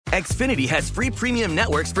Xfinity has free premium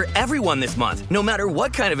networks for everyone this month, no matter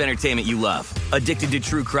what kind of entertainment you love. Addicted to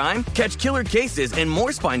true crime? Catch killer cases and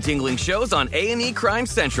more spine-tingling shows on A&E Crime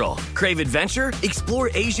Central. Crave adventure? Explore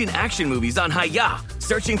Asian action movies on Hi-Ya.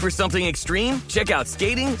 Searching for something extreme? Check out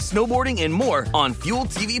skating, snowboarding, and more on Fuel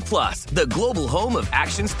TV Plus, the global home of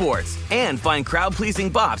action sports. And find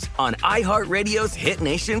crowd-pleasing bops on iHeartRadio's Hit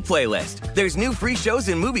Nation playlist. There's new free shows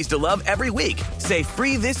and movies to love every week. Say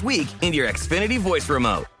free this week in your Xfinity voice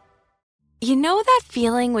remote. You know that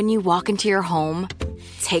feeling when you walk into your home,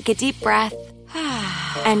 take a deep breath,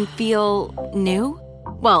 and feel new?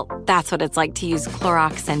 Well, that's what it's like to use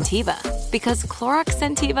Clorox Scentiva. Because Clorox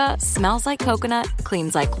Scentiva smells like coconut,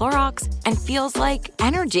 cleans like Clorox, and feels like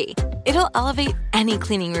energy. It'll elevate any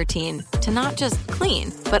cleaning routine to not just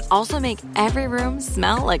clean, but also make every room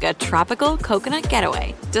smell like a tropical coconut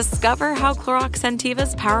getaway. Discover how Clorox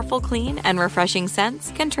Scentiva's powerful clean and refreshing scents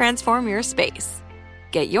can transform your space.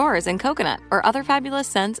 Get yours in coconut or other fabulous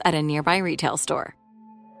scents at a nearby retail store.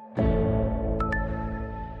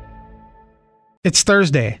 It's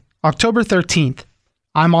Thursday, October 13th.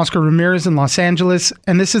 I'm Oscar Ramirez in Los Angeles,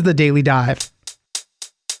 and this is the Daily Dive.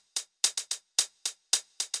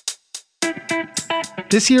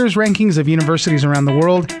 This year's rankings of universities around the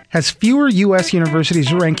world has fewer U.S.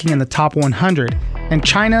 universities ranking in the top 100, and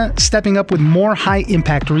China stepping up with more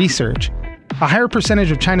high-impact research. A higher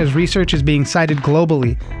percentage of China's research is being cited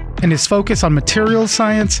globally and is focused on materials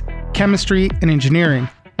science, chemistry, and engineering,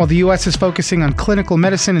 while the U.S. is focusing on clinical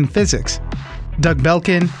medicine and physics. Doug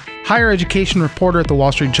Belkin, higher education reporter at the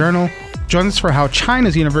Wall Street Journal, joins us for how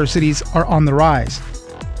China's universities are on the rise.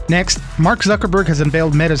 Next, Mark Zuckerberg has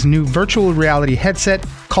unveiled Meta's new virtual reality headset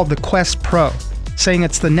called the Quest Pro, saying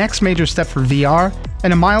it's the next major step for VR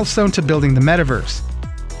and a milestone to building the metaverse.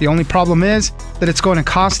 The only problem is that it's going to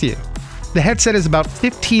cost you. The headset is about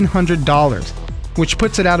 $1,500, which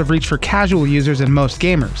puts it out of reach for casual users and most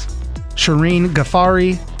gamers. Shireen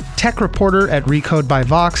Ghaffari, tech reporter at Recode by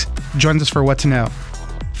Vox, joins us for What to Know.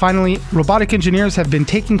 Finally, robotic engineers have been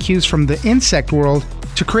taking cues from the insect world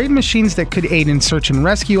to create machines that could aid in search and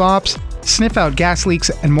rescue ops, sniff out gas leaks,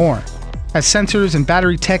 and more. As sensors and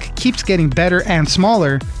battery tech keeps getting better and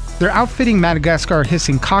smaller, they're outfitting Madagascar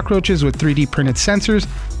hissing cockroaches with 3D printed sensors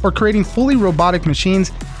or creating fully robotic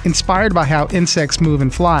machines inspired by how insects move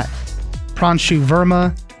and fly. Pranshu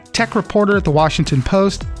Verma, tech reporter at the Washington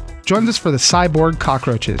Post, joins us for the cyborg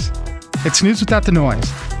cockroaches. It's news without the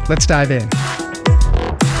noise. Let's dive in.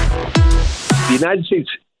 The United States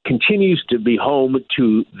continues to be home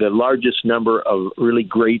to the largest number of really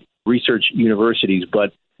great research universities,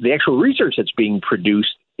 but the actual research that's being produced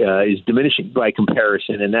is diminishing by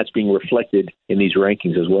comparison, and that's being reflected in these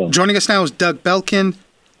rankings as well. Joining us now is Doug Belkin,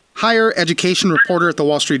 higher education reporter at the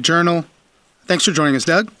Wall Street Journal. Thanks for joining us,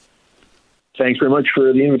 Doug. Thanks very much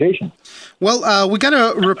for the invitation. Well, we got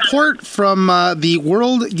a report from the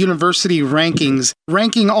World University Rankings,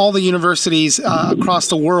 ranking all the universities across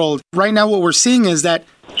the world. Right now, what we're seeing is that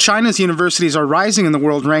China's universities are rising in the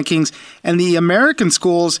world rankings, and the American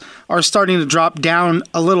schools are starting to drop down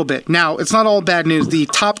a little bit. Now, it's not all bad news. The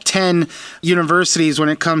top 10 universities, when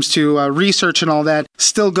it comes to research and all that,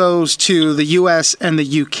 still goes to the U.S. and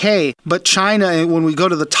the UK. But China, when we go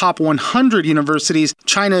to the top 100 universities,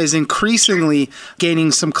 China is increasingly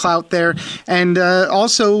gaining some clout there, and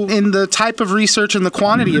also in the type of research and the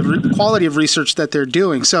quality of research that they're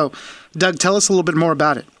doing. So, Doug, tell us a little bit more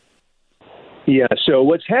about it. Yeah, so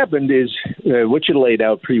what's happened is what you laid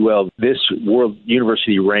out pretty well. This World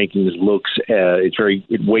University Rankings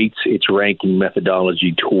it weights its ranking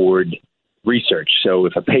methodology toward research. So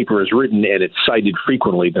if a paper is written and it's cited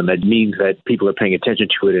frequently, then that means that people are paying attention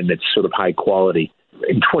to it and it's sort of high quality.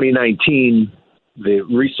 In 2019, the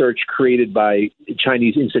research created by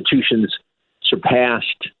Chinese institutions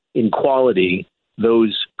surpassed in quality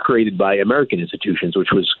those created by American institutions, which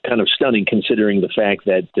was kind of stunning considering the fact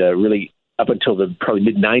that really up until the probably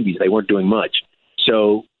mid-'90s, they weren't doing much.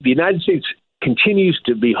 So the United States continues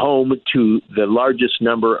to be home to the largest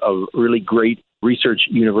number of really great research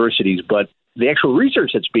universities, but the actual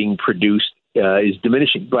research that's being produced is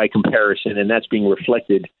diminishing by comparison, and that's being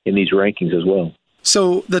reflected in these rankings as well.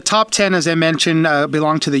 So the top 10, as I mentioned,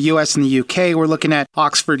 belong to the U.S. and the UK. We're looking at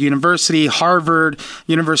Oxford University, Harvard,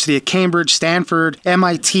 University of Cambridge, Stanford,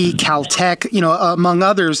 MIT, Caltech, among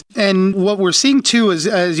others. And what we're seeing, too, is,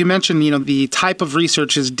 as you mentioned, the type of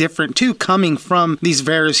research is different, too, coming from these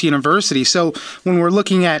various universities. So when we're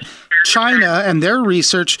looking at China and their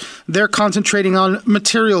research, they're concentrating on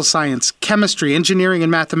material science, chemistry, engineering,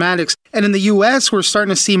 and mathematics. And in the U.S., we're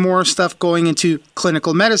starting to see more stuff going into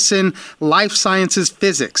clinical medicine, life sciences,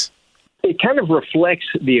 physics. It kind of reflects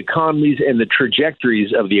the economies and the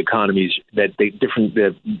trajectories of the economies that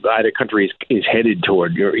either country is headed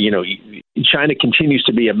toward. China continues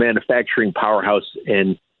to be a manufacturing powerhouse,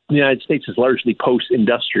 and the United States is largely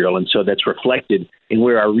post-industrial, and so that's reflected in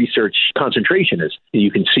where our research concentration is.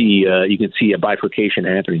 You can see a bifurcation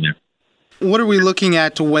happening there. What are we looking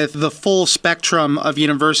at with the full spectrum of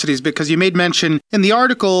universities? Because you made mention in the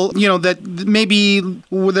article, that maybe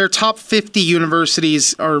their top 50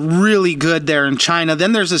 universities are really good there in China.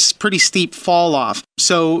 Then there's this pretty steep fall off.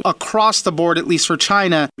 So across the board, at least for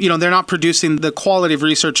China, they're not producing the quality of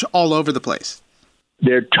research all over the place.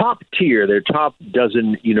 Their top tier, their top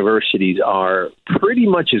dozen universities are pretty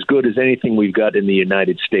much as good as anything we've got in the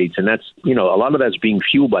United States. And that's, a lot of that's being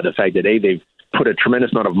fueled by the fact that, they've put a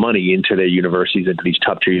tremendous amount of money into their universities, into these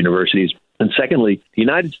top-tier universities. And secondly, the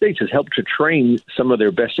United States has helped to train some of their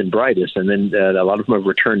best and brightest, and then a lot of them have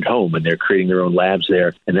returned home, and they're creating their own labs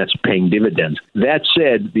there, and that's paying dividends. That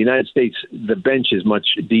said, the United States, the bench is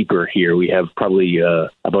much deeper here. We have probably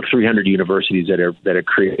about 300 universities that are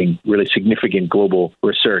creating really significant global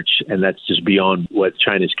research, and that's just beyond what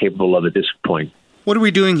China is capable of at this point. What are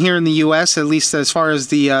we doing here in the U.S., at least as far as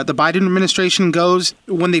the Biden administration goes?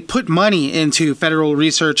 When they put money into federal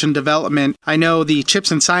research and development, I know the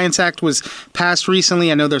CHIPS and Science Act was passed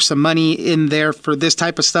recently. I know there's some money in there for this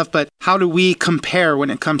type of stuff, but how do we compare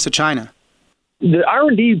when it comes to China? The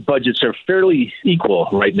R&D budgets are fairly equal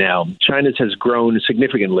right now. China's has grown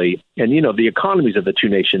significantly, and, the economies of the two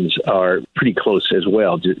nations are pretty close as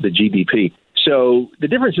well, the GDP. So the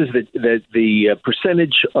difference is that the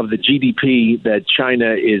percentage of the GDP that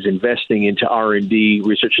China is investing into R&D,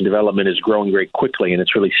 research and development, is growing very quickly, and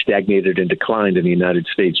it's really stagnated and declined in the United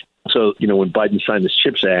States. So, when Biden signed this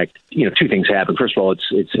CHIPS Act, two things happen. First of all,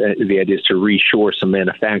 it's the idea is to reshore some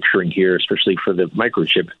manufacturing here, especially for the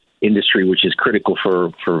microchip industry, which is critical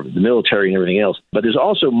for the military and everything else. But there's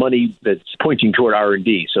also money that's pointing toward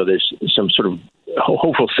R&D. So there's some sort of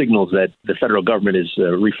hopeful signals that the federal government is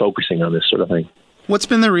refocusing on this sort of thing. What's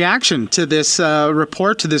been the reaction to this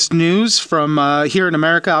report, to this news from here in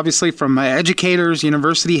America, obviously from educators,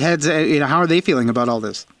 university heads? How are they feeling about all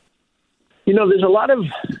this? There's a lot of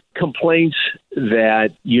complaints that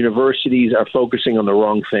universities are focusing on the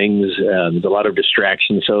wrong things. There's a lot of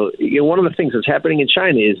distraction. So one of the things that's happening in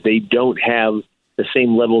China is they don't have the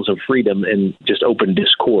same levels of freedom and just open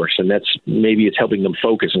discourse. And maybe it's helping them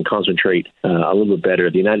focus and concentrate a little bit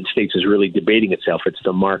better. The United States is really debating itself. It's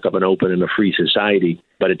the mark of an open and a free society,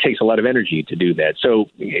 but it takes a lot of energy to do that. So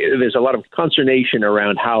there's a lot of consternation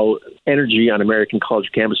around how energy on American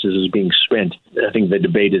college campuses is being spent. I think the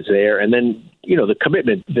debate is there. And then, the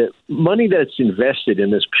commitment, the money that's invested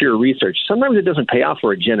in this pure research, sometimes it doesn't pay off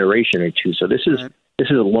for a generation or two. So this is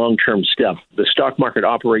long-term stuff. The stock market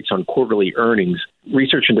operates on quarterly earnings.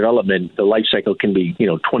 Research and development, the life cycle can be,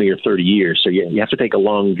 20 or 30 years. So you have to take a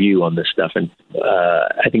long view on this stuff. And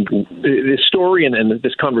I think this story and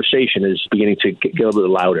this conversation is beginning to get a little bit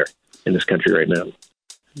louder in this country right now.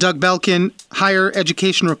 Doug Belkin, higher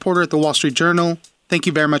education reporter at the Wall Street Journal. Thank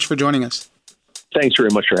you very much for joining us. Thanks very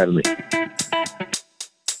much for having me.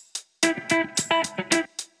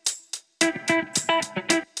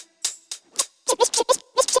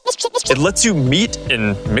 It lets you meet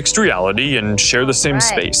in mixed reality and share the same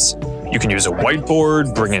space. You can use a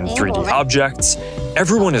whiteboard, bring in 3D objects.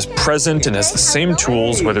 Everyone is present and has the same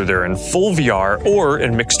tools, whether they're in full VR or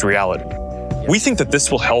in mixed reality. We think that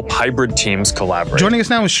this will help hybrid teams collaborate. Joining us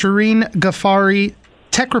now is Shireen Ghaffari,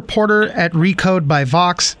 tech reporter at Recode by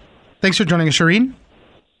Vox. Thanks for joining us, Shireen.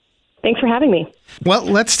 Thanks for having me. Well,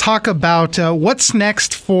 let's talk about what's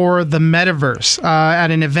next for the metaverse.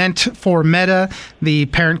 At an event for Meta, the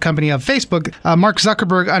parent company of Facebook, Mark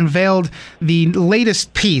Zuckerberg unveiled the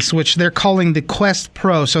latest piece, which they're calling the Quest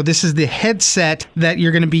Pro. So this is the headset that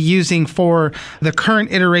you're going to be using for the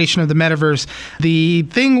current iteration of the metaverse. The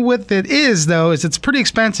thing with it is, though, is it's pretty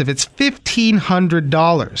expensive. It's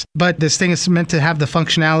 $1,500. But this thing is meant to have the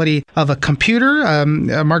functionality of a computer.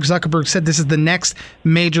 Mark Zuckerberg said this is the next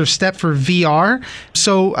major step for VR.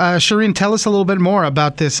 So, Shireen, tell us a little bit more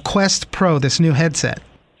about this Quest Pro, this new headset.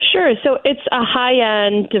 Sure. So it's a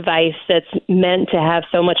high-end device that's meant to have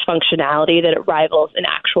so much functionality that it rivals an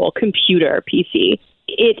actual computer PC.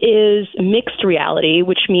 It is mixed reality,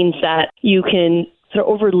 which means that you can sort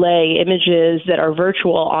of overlay images that are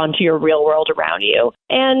virtual onto your real world around you.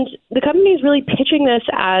 And the company is really pitching this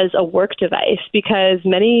as a work device because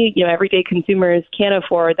many, everyday consumers can't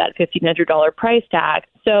afford that $1,500 price tag.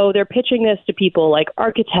 So they're pitching this to people like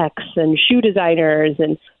architects and shoe designers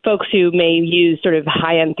and folks who may use sort of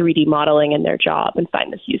high-end 3D modeling in their job and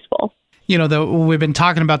find this useful. We've been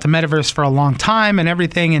talking about the metaverse for a long time and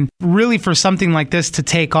everything. And really for something like this to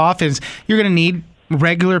take off is you're going to need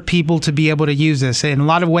regular people to be able to use this. In a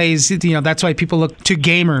lot of ways, that's why people look to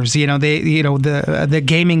gamers, the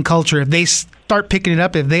gaming culture. If they start picking it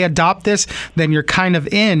up, if they adopt this, then you're kind of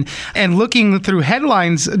in. And looking through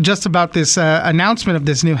headlines just about this announcement of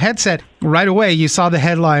this new headset, right away you saw the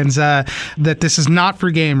headlines that this is not for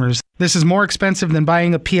gamers. This is more expensive than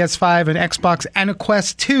buying a PS5, an Xbox, and a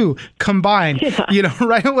Quest 2 combined. Yeah.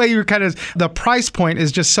 Right away you're kind of, the price point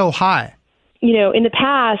is just so high. In the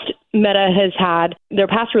past, Meta has had, their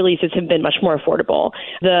past releases have been much more affordable.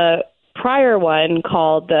 The prior one,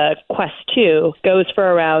 called the Quest 2, goes for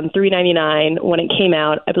around $399. When it came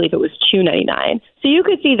out, I believe it was $299. So you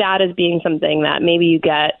could see that as being something that maybe you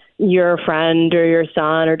get your friend or your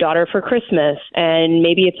son or daughter for Christmas, and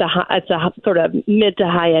maybe it's a sort of mid to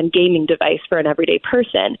high end gaming device for an everyday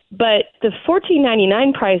person. But the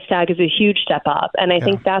 $14.99 price tag is a huge step up, and I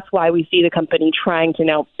think that's why we see the company trying to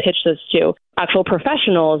now pitch this to actual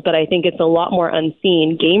professionals. But I think it's a lot more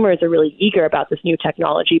unseen. Gamers are really eager about this new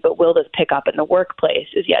technology, but will this pick up in the workplace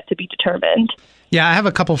is yet to be determined. Yeah, I have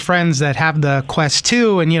a couple friends that have the Quest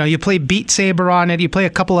 2, and, you play Beat Saber on it. You play a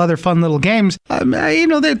couple other fun little games.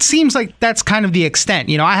 That seems like that's kind of the extent.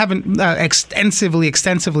 I haven't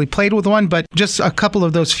extensively played with one, but just a couple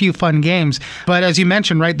of those few fun games. But as you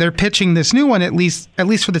mentioned, right, they're pitching this new one, at least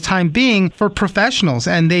for the time being, for professionals.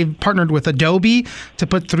 And they've partnered with Adobe to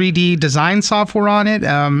put 3D design software on it,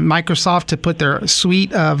 Microsoft to put their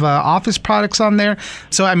suite of Office products on there.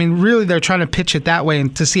 So, really, they're trying to pitch it that way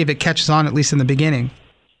and to see if it catches on, at least in the beginning.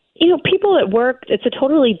 People at work, it's a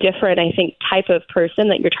totally different, I think, type of person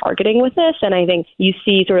that you're targeting with this. And I think you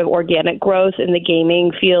see sort of organic growth in the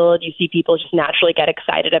gaming field. You see people just naturally get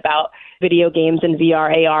excited about video games and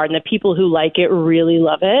VR, AR, and the people who like it really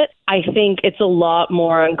love it. I think it's a lot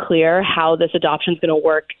more unclear how this adoption is going to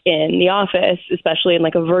work in the office, especially in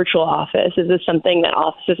like a virtual office. Is this something that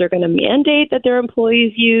offices are going to mandate that their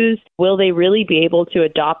employees use? Will they really be able to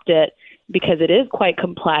adopt it? Because it is quite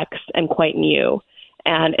complex and quite new.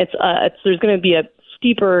 And there's going to be a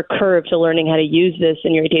steeper curve to learning how to use this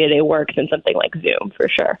in your day-to-day work than something like Zoom, for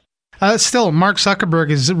sure. Still, Mark Zuckerberg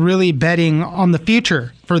is really betting on the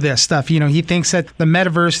future for this stuff. He thinks that the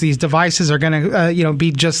metaverse, these devices are going to,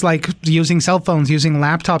 be just like using cell phones, using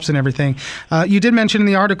laptops and everything. You did mention in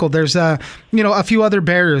the article there's, a few other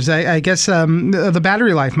barriers. I guess the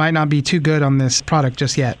battery life might not be too good on this product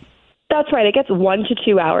just yet. That's right. It gets 1 to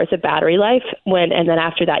 2 hours of battery life and then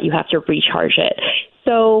after that you have to recharge it.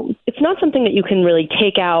 So it's not something that you can really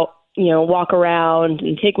take out, walk around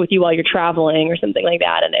and take with you while you're traveling or something like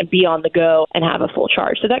that and be on the go and have a full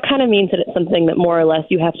charge. So that kind of means that it's something that more or less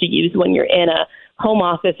you have to use when you're in a home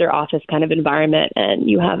office or office kind of environment and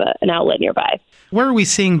you have an outlet nearby. Where are we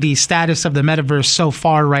seeing the status of the metaverse so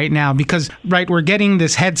far right now? Because, right, we're getting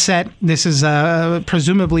this headset. This is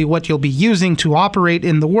presumably what you'll be using to operate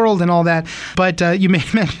in the world and all that. But you may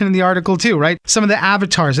mention in the article too, right? Some of the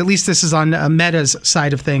avatars, at least this is on Meta's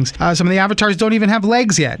side of things. Some of the avatars don't even have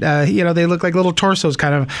legs yet. They look like little torsos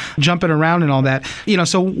kind of jumping around and all that.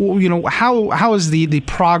 How is the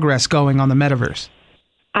progress going on the metaverse?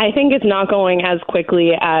 I think it's not going as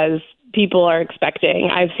quickly as people are expecting.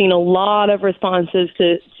 I've seen a lot of responses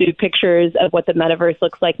to pictures of what the metaverse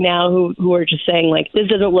looks like now who are just saying, like, this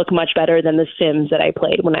doesn't look much better than the Sims that I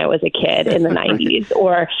played when I was a kid in the 90s.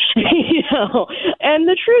 Or, and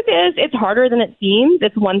the truth is it's harder than it seems.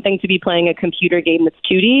 It's one thing to be playing a computer game that's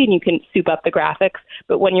 2D and you can soup up the graphics.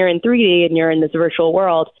 But when you're in 3D and you're in this virtual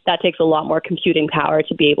world, that takes a lot more computing power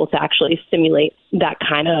to be able to actually simulate that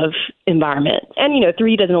kind of environment. And,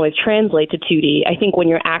 3D doesn't always translate to 2D. I think when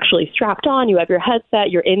you're actually strapped on, you have your headset,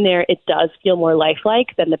 you're in there, it does feel more lifelike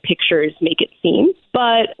than the pictures make it seem.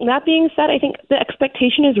 But that being said, I think the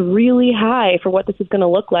expectation is really high for what this is going to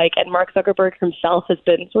look like. And Mark Zuckerberg himself has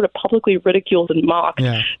been sort of publicly ridiculed and mocked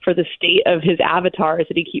for the state of his avatars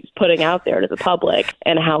that he keeps putting out there to the public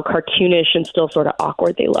and how cartoonish and still sort of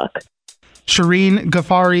awkward they look. Shireen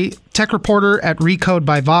Ghaffari, tech reporter at Recode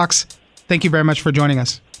by Vox. Thank you very much for joining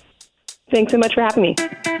us. Thanks so much for having me.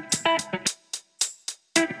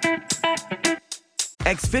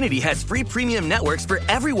 Xfinity has free premium networks for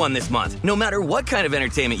everyone this month, no matter what kind of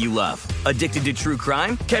entertainment you love. Addicted to true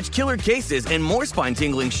crime? Catch killer cases and more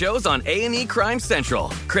spine-tingling shows on A&E Crime Central.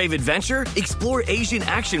 Crave adventure? Explore Asian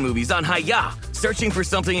action movies on Hi-Ya. Searching for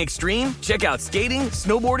something extreme? Check out skating,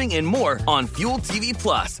 snowboarding, and more on Fuel TV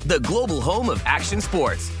Plus, the global home of action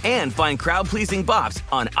sports. And find crowd-pleasing bops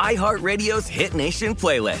on iHeartRadio's Hit Nation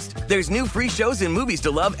playlist. There's new free shows and movies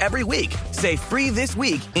to love every week. Say free this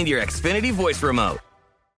week in your Xfinity voice remote.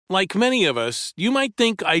 Like many of us, you might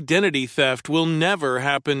think identity theft will never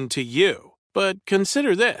happen to you. But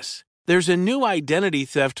consider this. There's a new identity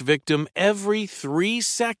theft victim every 3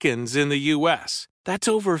 seconds in the U.S. That's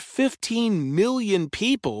over 15 million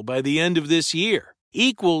people by the end of this year,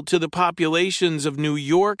 equal to the populations of New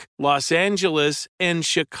York, Los Angeles, and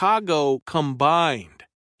Chicago combined.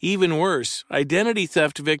 Even worse, identity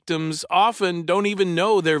theft victims often don't even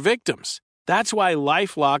know they're victims. That's why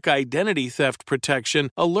LifeLock Identity Theft Protection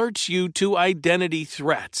alerts you to identity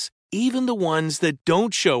threats, even the ones that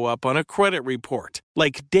don't show up on a credit report,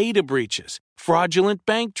 like data breaches, fraudulent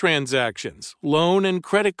bank transactions, loan and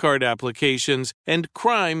credit card applications, and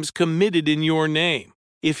crimes committed in your name.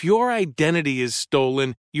 If your identity is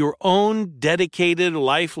stolen, your own dedicated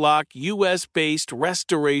LifeLock U.S.-based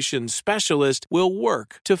restoration specialist will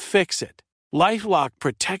work to fix it. LifeLock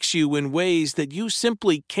protects you in ways that you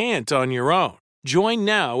simply can't on your own. Join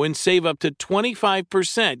now and save up to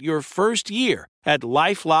 25% your first year at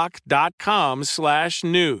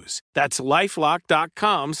LifeLock.com/news. That's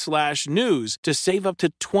LifeLock.com/news to save up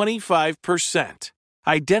to 25%.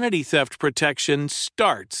 Identity theft protection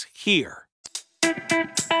starts here.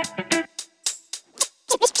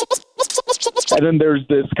 And then there's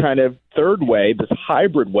this kind of third way, this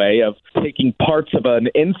hybrid way of taking parts of an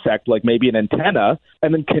insect, like maybe an antenna,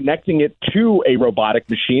 and then connecting it to a robotic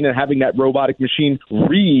machine and having that robotic machine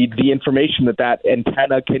read the information that that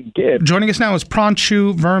antenna can give. Joining us now is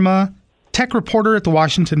Pranshu Verma, tech reporter at The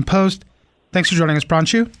Washington Post. Thanks for joining us,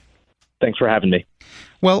 Pranshu. Thanks for having me.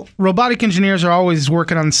 Well, robotic engineers are always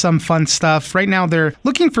working on some fun stuff. Right now, they're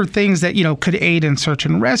looking for things that, could aid in search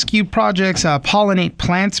and rescue projects, pollinate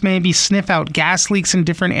plants, maybe sniff out gas leaks in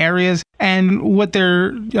different areas. And what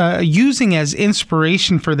they're using as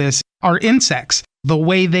inspiration for this are insects. The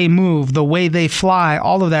way they move, the way they fly,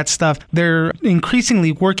 all of that stuff. They're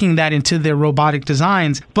increasingly working that into their robotic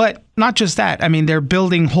designs. But not just that. I mean, they're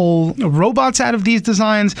building whole robots out of these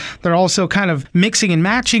designs. They're also kind of mixing and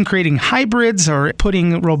matching, creating hybrids or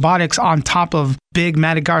putting robotics on top of big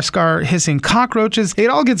Madagascar hissing cockroaches.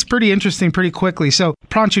 It all gets pretty interesting pretty quickly. So,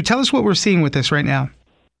 Pranshu, tell us what we're seeing with this right now.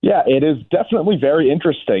 Yeah, it is definitely very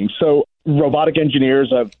interesting. So robotic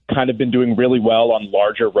engineers have kind of been doing really well on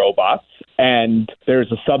larger robots, and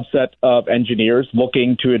there's a subset of engineers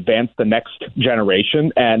looking to advance the next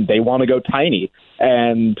generation, and they want to go tiny.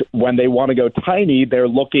 And when they want to go tiny, they're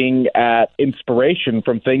looking at inspiration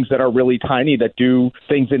from things that are really tiny, that do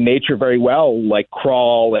things in nature very well, like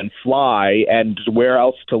crawl and fly, and where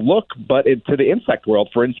else to look but into the insect world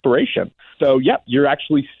for inspiration. So, yep, you're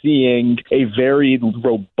actually seeing a very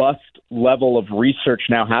robust level of research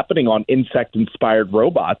now happening on insect-inspired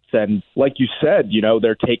robots. And like you said,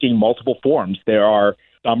 they're taking multiple forms. There are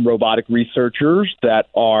some robotic researchers that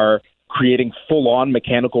are creating full-on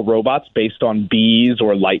mechanical robots based on bees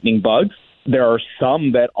or lightning bugs. There are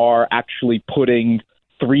some that are actually putting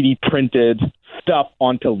 3D printed stuff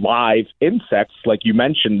onto live insects, like you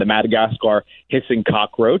mentioned, the Madagascar hissing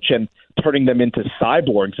cockroach, and turning them into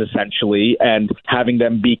cyborgs, essentially, and having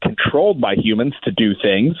them be controlled by humans to do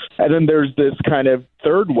things. And then there's this kind of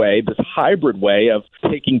third way, this hybrid way of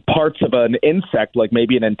taking parts of an insect, like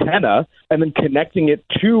maybe an antenna, and then connecting it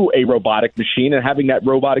to a robotic machine and having that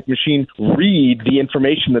robotic machine read the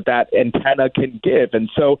information that that antenna can give. And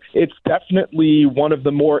so it's definitely one of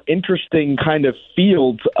the more interesting kind of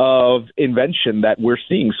fields of invention that we're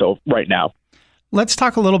seeing right now. Let's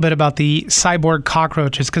talk a little bit about the cyborg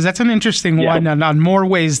cockroaches, because that's an interesting one on more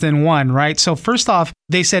ways than one, right? So first off,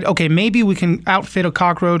 they said, okay, maybe we can outfit a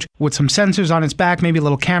cockroach with some sensors on its back, maybe a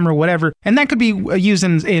little camera, whatever. And that could be used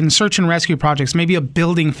in search and rescue projects. Maybe a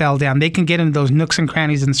building fell down. They can get into those nooks and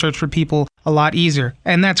crannies and search for people a lot easier.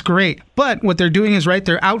 And that's great. But what they're doing is,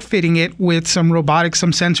 they're outfitting it with some robotics,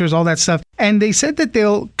 some sensors, all that stuff. And they said that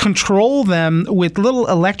they'll control them with little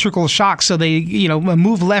electrical shocks so they,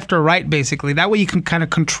 move left or right, basically. That way you can kind of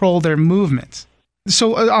control their movements.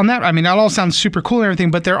 So on that, that all sounds super cool and everything,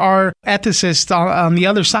 but there are ethicists on the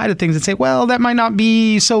other side of things that say, well, that might not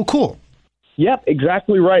be so cool. Yep,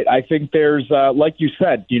 exactly right. I think there's, like you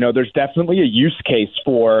said, there's definitely a use case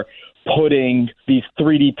for putting these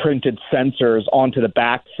 3D printed sensors onto the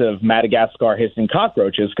backs of Madagascar hissing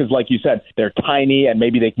cockroaches, because like you said, they're tiny and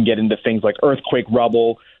maybe they can get into things like earthquake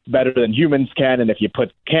rubble better than humans can. And if you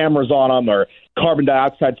put cameras on them or carbon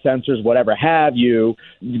dioxide sensors, whatever have you,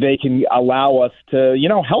 they can allow us to,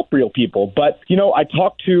 help real people. But, I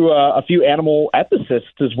talked to a few animal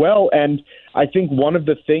ethicists as well, and I think one of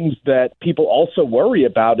the things that people also worry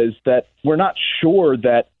about is that we're not sure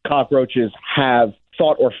that cockroaches have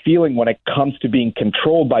thought or feeling when it comes to being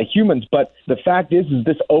controlled by humans. But the fact is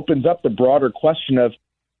this opens up the broader question of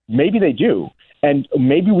maybe they do. And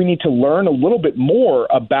maybe we need to learn a little bit more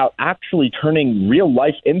about actually turning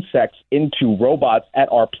real-life insects into robots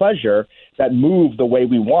at our pleasure that move the way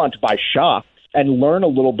we want by shock, and learn a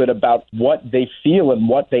little bit about what they feel and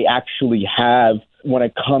what they actually have when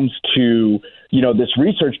it comes to, this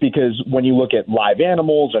research. Because when you look at live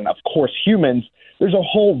animals and, of course, humans, there's a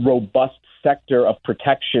whole robust sector of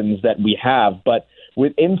protections that we have. But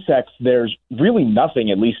with insects, there's really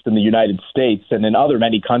nothing, at least in the United States and in other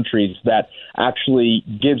many countries, that actually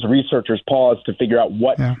gives researchers pause to figure out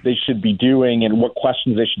what they should be doing and what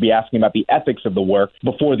questions they should be asking about the ethics of the work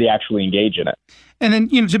before they actually engage in it. And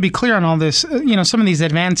then, to be clear on all this, some of these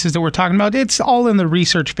advances that we're talking about, it's all in the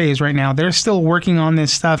research phase right now. They're still working on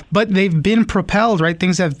this stuff, but they've been propelled, right?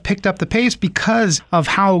 Things have picked up the pace because of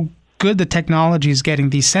how good the technology is getting.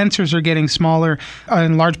 These sensors are getting smaller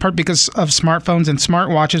in large part because of smartphones and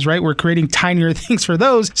smartwatches, right? We're creating tinier things for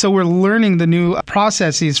those. So we're learning the new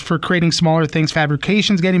processes for creating smaller things.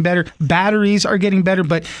 Fabrication's getting better. Batteries are getting better,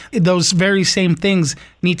 but those very same things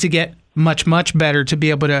need to get much, much better to be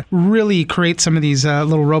able to really create some of these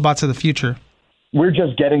little robots of the future. We're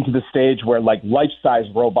just getting to the stage where life-size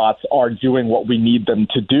robots are doing what we need them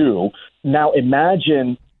to do. Now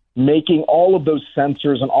imagine making all of those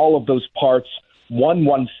sensors and all of those parts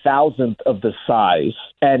 1/1000th of the size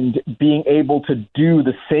and being able to do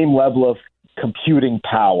the same level of computing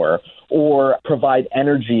power or provide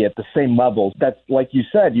energy at the same level. That's like you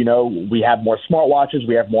said, we have more smartwatches,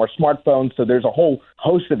 we have more smartphones. So there's a whole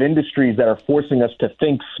host of industries that are forcing us to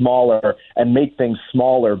think smaller and make things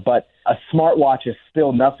smaller. But a smartwatch is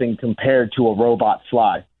still nothing compared to a robot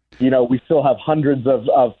fly. We still have hundreds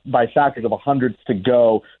by factors of 100 to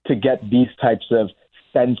go to get these types of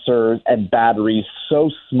sensors and batteries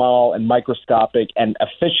so small and microscopic and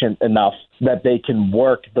efficient enough that they can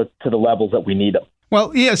work to the levels that we need them.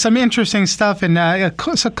 Well, yeah, some interesting stuff and a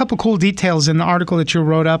couple cool details in the article that you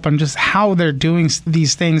wrote up on just how they're doing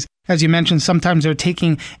these things. As you mentioned, sometimes they're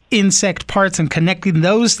taking insect parts and connecting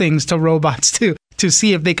those things to robots too, to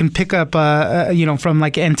see if they can pick up, from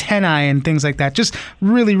antennae and things like that. Just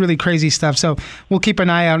really, really crazy stuff. So we'll keep an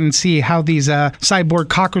eye out and see how these cyborg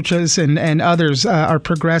cockroaches and others are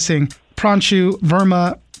progressing. Pranshu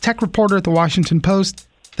Verma, tech reporter at The Washington Post,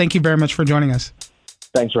 thank you very much for joining us.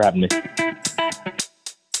 Thanks for having me.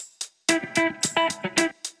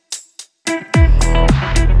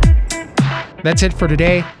 That's it for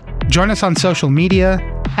today. Join us on social media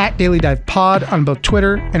at Daily Dive Pod on both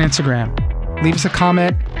Twitter and Instagram. Leave us a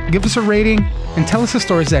comment, give us a rating, and tell us the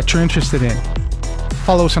stories that you're interested in.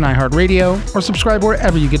 Follow us on iHeartRadio or subscribe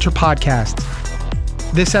wherever you get your podcasts.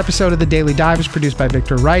 This episode of The Daily Dive is produced by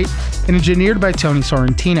Victor Wright and engineered by Tony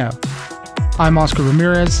Sorrentino. I'm Oscar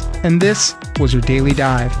Ramirez, and this was your Daily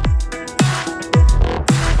Dive.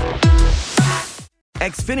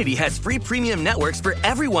 Xfinity has free premium networks for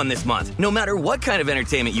everyone this month, no matter what kind of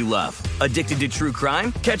entertainment you love. Addicted to true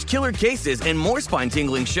crime? Catch killer cases and more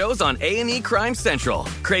spine-tingling shows on A&E Crime Central.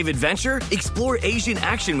 Crave adventure? Explore Asian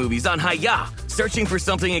action movies on Hi-Ya. Searching for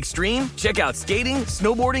something extreme? Check out skating,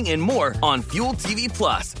 snowboarding, and more on Fuel TV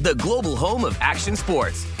Plus, the global home of action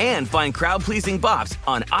sports. And find crowd-pleasing bops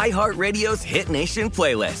on iHeartRadio's Hit Nation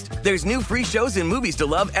playlist. There's new free shows and movies to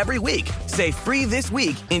love every week. Say free this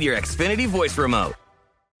week in your Xfinity voice remote.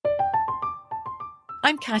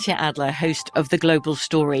 I'm Katya Adler, host of The Global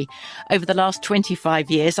Story. Over the last 25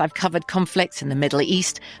 years, I've covered conflicts in the Middle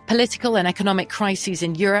East, political and economic crises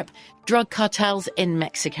in Europe, drug cartels in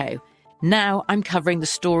Mexico. Now I'm covering the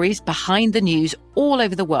stories behind the news all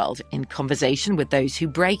over the world in conversation with those who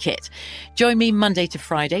break it. Join me Monday to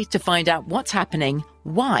Friday to find out what's happening,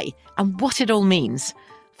 why, and what it all means.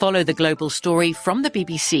 Follow The Global Story from the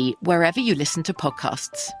BBC wherever you listen to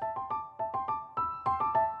podcasts.